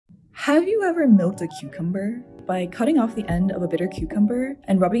Have you ever milked a cucumber? By cutting off the end of a bitter cucumber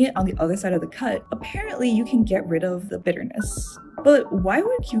and rubbing it on the other side of the cut, apparently you can get rid of the bitterness. But why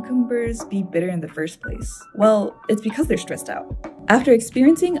would cucumbers be bitter in the first place? Well, it's because they're stressed out. After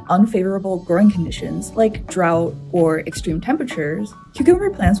experiencing unfavorable growing conditions like drought or extreme temperatures, cucumber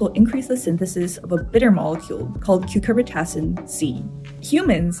plants will increase the synthesis of a bitter molecule called cucurbitacin C.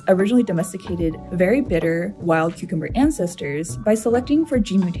 Humans originally domesticated very bitter wild cucumber ancestors by selecting for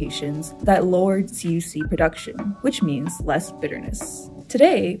gene mutations that lowered CUC production, which means less bitterness.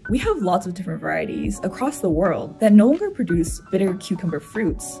 Today, we have lots of different varieties across the world that no longer produce bitter cucumber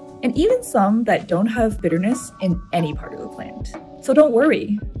fruits, and even some that don't have bitterness in any part of the plant. So don't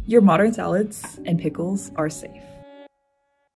worry, your modern salads and pickles are safe.